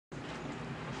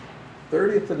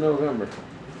30th of November.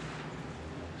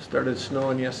 Started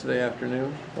snowing yesterday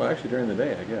afternoon. Well, actually during the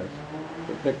day, I guess.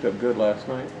 It picked up good last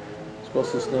night.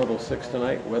 Supposed to snow till 6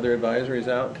 tonight. Weather advisory's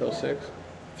out until 6.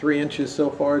 3 inches so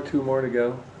far, 2 more to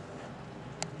go.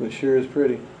 But sure is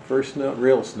pretty. First snow,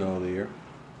 real snow of the year.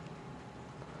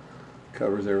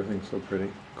 Covers everything so pretty.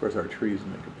 Of course, our trees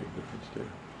make a big difference too.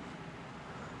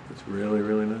 It's really,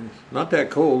 really nice. Not that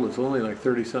cold. It's only like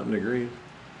 30-something degrees.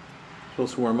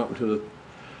 Supposed to warm up into the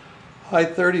high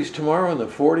 30s tomorrow and the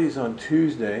 40s on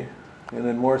Tuesday, and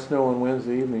then more snow on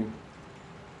Wednesday evening.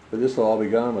 But this will all be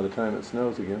gone by the time it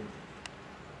snows again.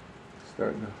 It's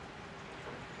starting to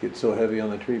get so heavy on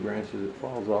the tree branches it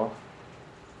falls off.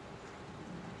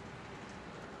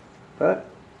 But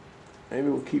maybe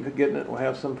we'll keep getting it. We'll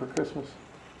have some for Christmas.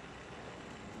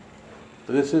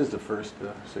 But this is the first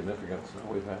significant snow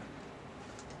we've had.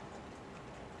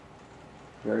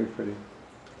 Very pretty.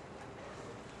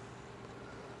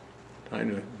 Time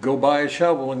to go buy a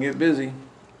shovel and get busy.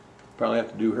 Probably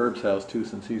have to do Herb's house too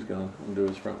since he's gone and do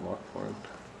his front walk for him.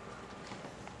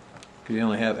 Because you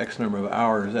only have X number of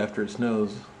hours after it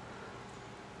snows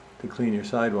to clean your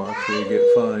sidewalks or you get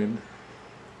fined.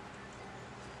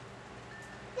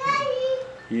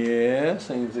 Yeah,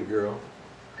 sings the girl.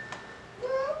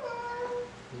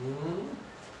 Mm-hmm.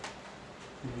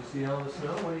 Did you see all the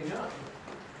snow? What do you got?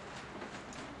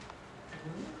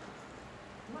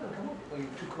 Come on, come on. Are you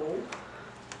too cold?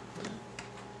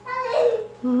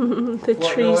 The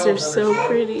trees are so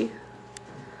pretty.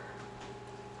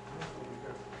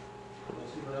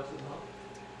 Let's see what else is on.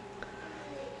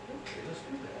 Okay, let's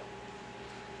do that.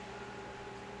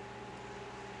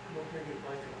 Come up here and get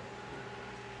Mike up.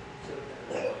 Set it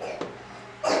there.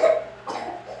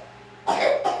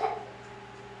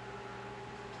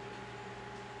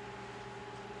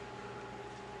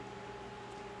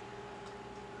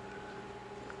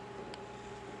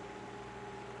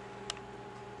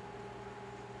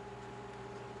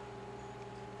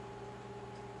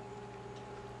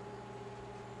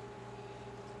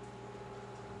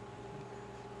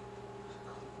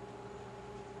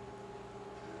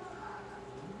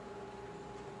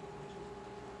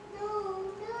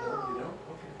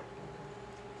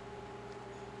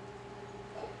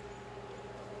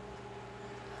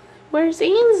 Where's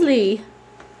Ainsley?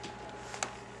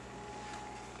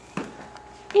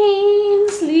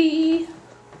 Ainsley.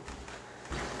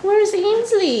 Where's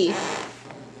Ainsley?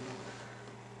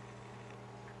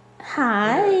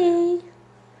 Hi.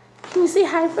 Can you say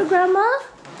hi for Grandma?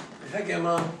 Hi,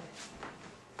 Grandma.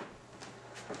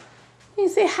 Can you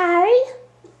say hi?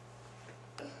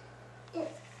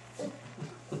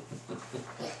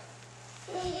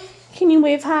 Can you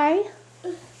wave hi?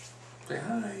 Say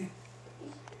hi.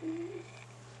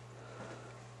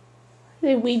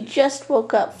 We just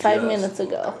woke up 5 minutes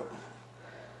ago.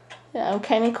 Yeah, I'm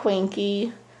kind of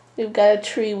cranky. We've got a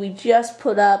tree we just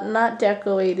put up, not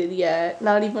decorated yet,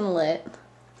 not even lit.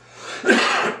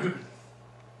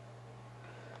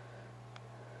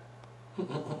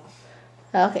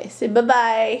 Okay, say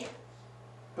bye-bye.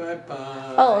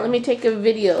 Bye-bye. Oh, let me take a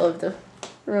video of the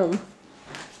room.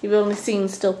 You've only seen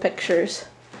still pictures.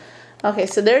 Okay,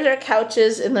 so there's our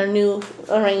couches in their new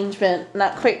arrangement.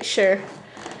 Not quite sure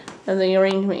of the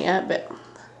arrangement yet, but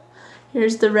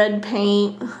here's the red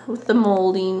paint with the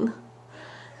molding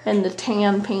and the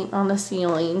tan paint on the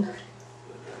ceiling.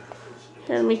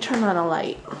 Here, let me turn on a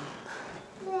light.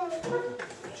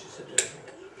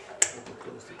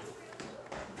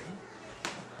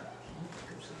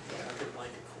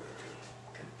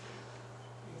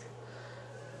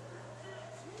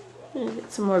 I'm gonna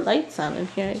get some more lights on in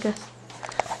here, I guess.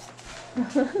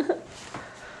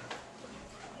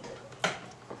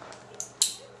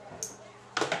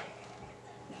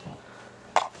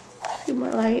 A few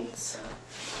more lights.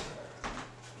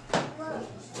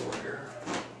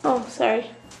 Oh,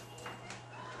 sorry.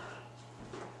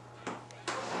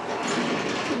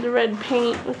 The red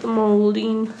paint with the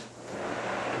molding.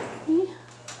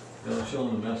 They'll show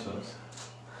them the messes.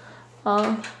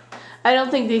 I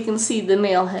don't think they can see the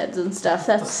nail heads and stuff.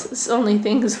 That's the only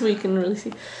things we can really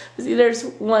see. See, there's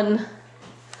one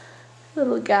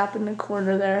little gap in the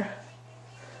corner there.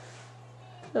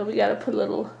 So we gotta put a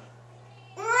little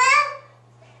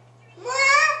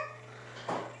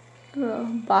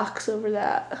box over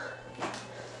that.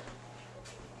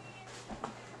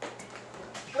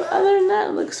 But other than that,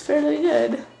 it looks fairly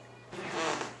good.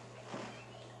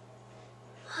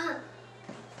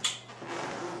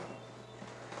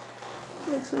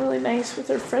 Looks really nice with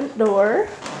her front door.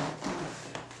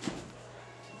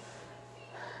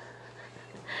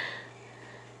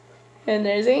 And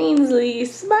there's Ainsley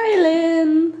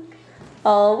smiling.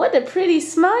 Oh, what a pretty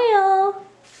smile.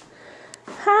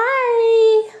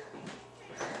 Hi.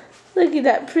 Look at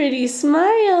that pretty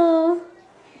smile.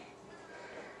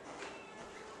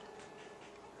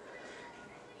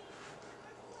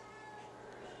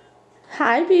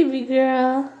 Hi, baby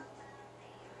girl.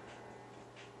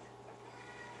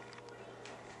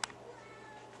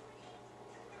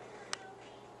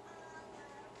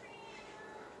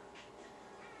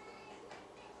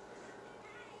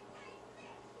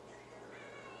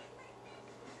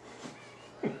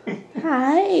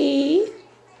 Hi.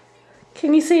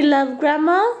 Can you say love,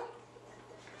 Grandma?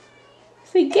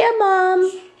 Say, get Mom.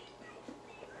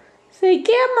 Say,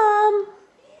 get Mom.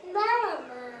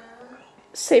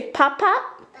 Say, Papa.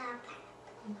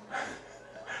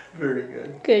 Very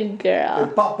good. Good girl.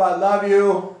 Hey, Papa, I love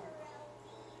you.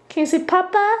 Can you say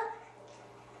Papa?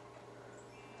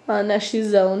 Oh, now she's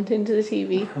zoned into the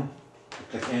TV.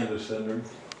 The Candace syndrome.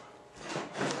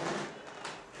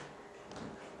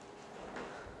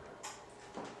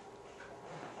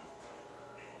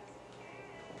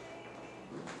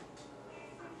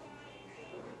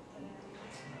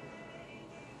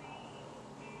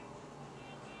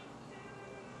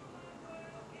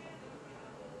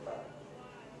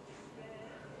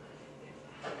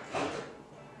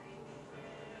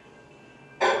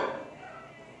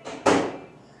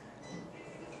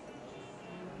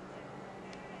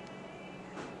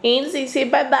 Ainsley, say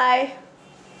bye-bye.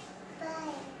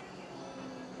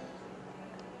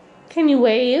 Can you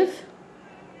wave?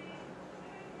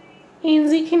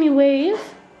 Ainsley, can you wave?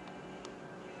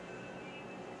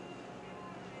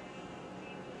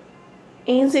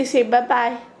 Ainsley, say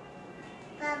bye-bye.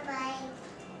 Bye-bye.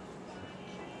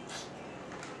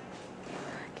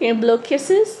 Can you blow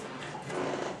kisses?